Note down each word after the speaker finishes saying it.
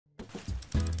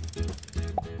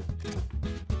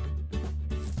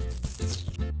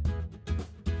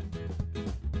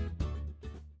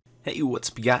Hey, what's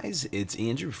up guys? It's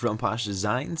Andrew from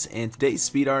PoshDesigns, and today's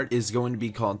speed art is going to be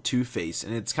called Two-Face,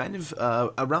 and it's kind of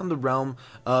around the realm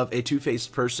of a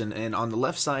two-faced person. And on the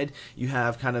left side you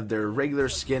have kind of their regular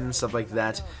skin and stuff like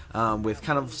that, with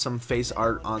kind of some face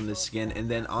art on the skin, and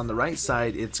then on the right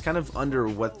side it's kind of under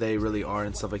what they really are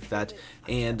and stuff like that,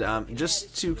 and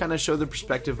just to kind of show the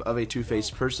perspective of a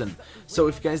two-faced person. So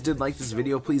if you guys did like this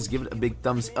video, please give it a big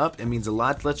thumbs up. It means a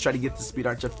lot. Let's try to get the speed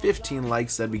art to 15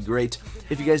 likes. That'd be great.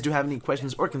 If you guys do have any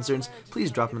questions or concerns,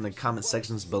 please drop them in the comment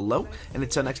sections below. And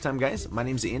until next time guys, my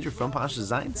name's Andrew from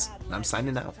PoshDesigns, and I'm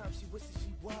signing out.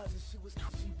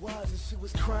 She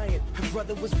was crying, her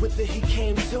brother was with her, he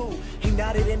came too. He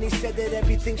nodded and he said that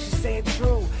everything she's saying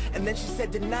true. And then she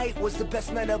said tonight was the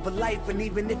best night of her life, and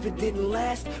even if it didn't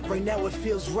last, right now it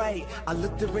feels right. I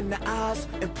looked her in the eyes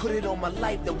and put it on my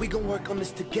life that we gon' work on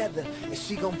this together, and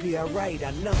she gon' be alright,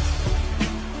 I know.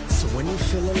 So when you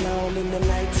feel alone in the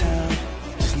nighttime,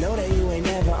 just know that you ain't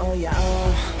never on your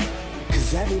own,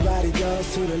 cause everybody goes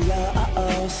through the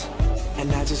lows,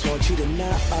 and I just want you to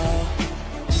know,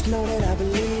 just know that I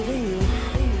believe in you,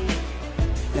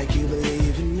 like you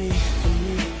believe in me.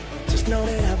 Just know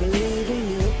that I believe in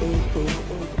you,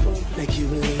 like you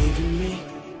believe in me,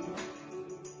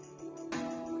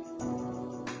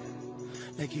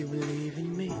 like you believe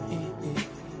in me.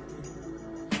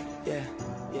 Yeah,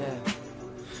 yeah.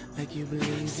 Like you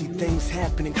believe. See, things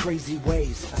happen in crazy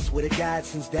ways. I swear to God,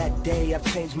 since that day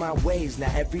I've changed my ways.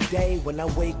 Now every day when I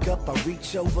wake up, I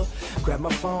reach over, grab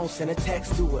my phone, send a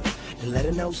text to her, and let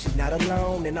her know she's not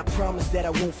alone. And I promise that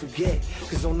I won't forget,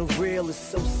 cause on the real it's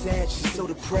so sad, she's so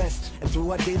depressed. And through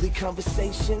our daily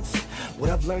conversations, what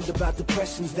I've learned about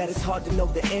depression's that it's hard to know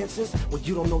the answers when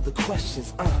you don't know the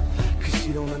questions. Cause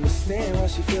she don't understand why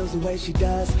she feels the way she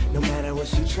does. No matter what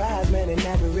she tries, man, it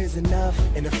never is enough.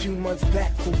 And a few months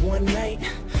back, for one night,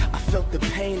 I felt the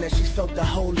pain that she's felt the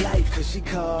whole life. Cause she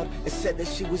called and said that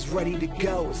she was ready to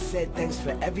go, and said thanks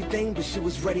for everything, but she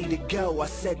was ready to go. I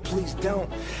said please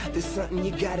don't, there's something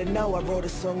you gotta know. I wrote a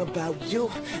song about you,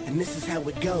 and this is how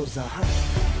it goes,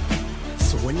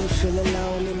 So when you feel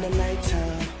alone in the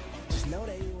nighttime, just know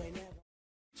that you ain't never.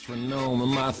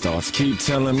 And my thoughts keep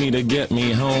telling me to get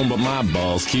me home, but my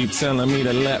balls keep telling me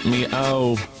to let me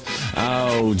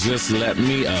just let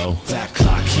me That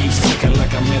clock keeps ticking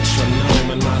like a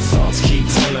metronome, and my thoughts keep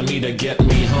telling me to get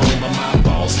me home, but my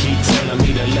balls keep telling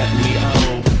me to let me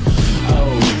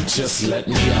just let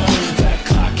me That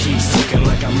clock keeps ticking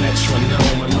like a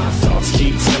metronome, and my thoughts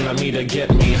keep telling me to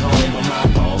get me home, but my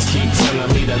balls keep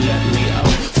telling me to let me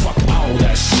Fuck all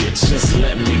that shit, just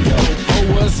let me go.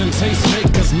 Owers and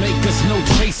tastemakers make us no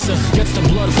chaser, gets the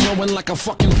blood flowing like a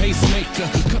fucking pacemaker.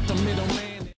 Cut the middle